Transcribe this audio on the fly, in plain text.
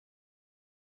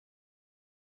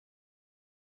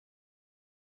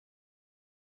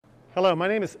Hello, my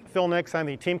name is Phil Nix. I'm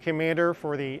the team commander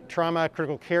for the Trauma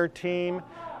Critical Care Team,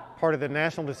 part of the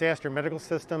National Disaster Medical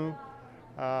System,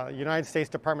 United States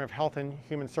Department of Health and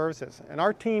Human Services. And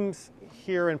our team's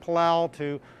here in Palau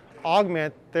to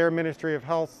augment their Ministry of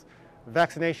Health's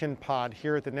vaccination pod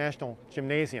here at the National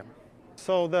Gymnasium.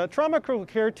 So the Trauma Critical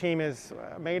Care Team is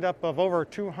made up of over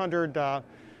 200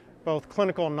 both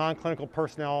clinical and non-clinical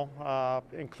personnel,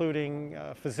 including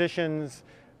physicians,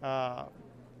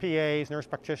 PAs, nurse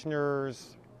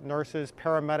practitioners, nurses,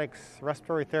 paramedics,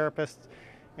 respiratory therapists,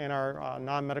 and our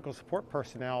non-medical support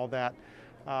personnel that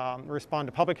respond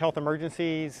to public health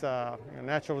emergencies,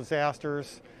 natural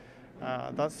disasters,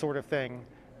 that sort of thing.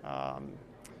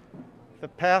 The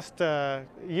past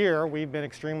year, we've been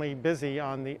extremely busy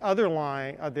on the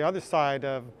other side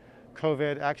of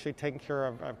COVID, actually taking care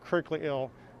of critically ill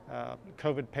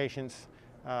COVID patients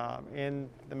in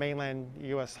the mainland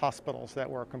U.S. hospitals that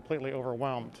were completely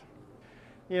overwhelmed.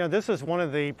 You know, this is one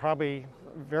of the probably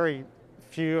very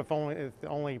few, if only the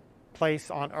only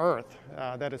place on earth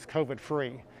that is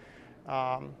COVID-free.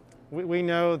 We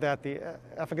know that the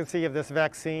efficacy of this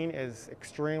vaccine is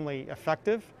extremely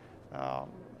effective.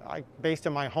 Based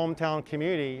in my hometown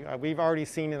community, we've already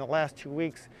seen in the last 2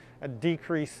 weeks a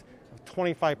decrease of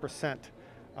 25%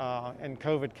 in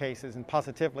COVID cases and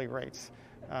positivity rates.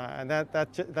 And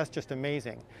that's just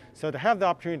amazing. So to have the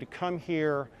opportunity to come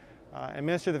here,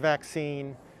 administer the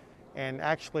vaccine, and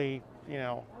actually,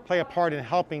 play a part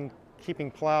in keeping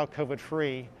Palau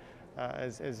COVID-free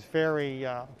is very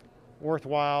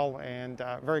worthwhile and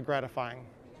very gratifying.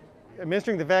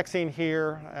 Administering the vaccine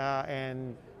here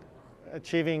and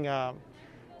achieving,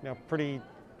 pretty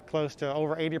close to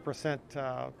over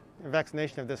 80%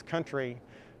 vaccination of this country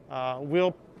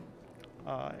will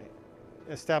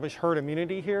establish herd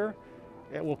immunity here.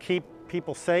 It will keep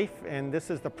people safe, and this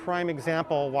is the prime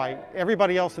example why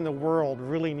everybody else in the world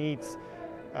really needs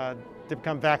to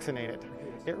become vaccinated.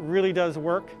 It really does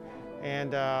work,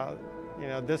 and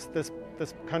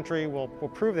this country will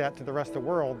prove that to the rest of the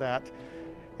world that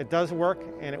it does work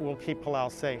and it will keep Palau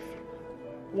safe.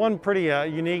 One pretty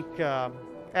unique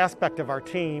aspect of our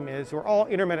team is we're all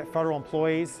intermittent federal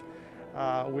employees.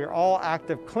 We're all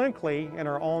active clinically in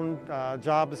our own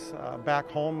jobs back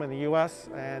home in the U.S.,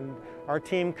 and our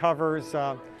team covers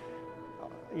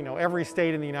every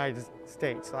state in the United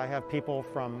States. I have people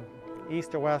from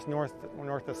east to west,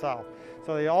 north to south.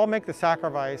 So they all make the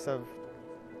sacrifice of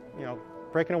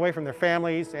breaking away from their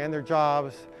families and their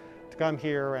jobs to come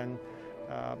here and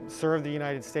serve the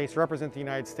United States, represent the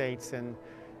United States in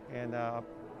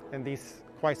these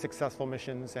quite successful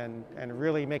missions and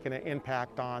really making an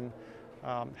impact on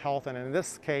health, and in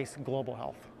this case, global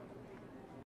health.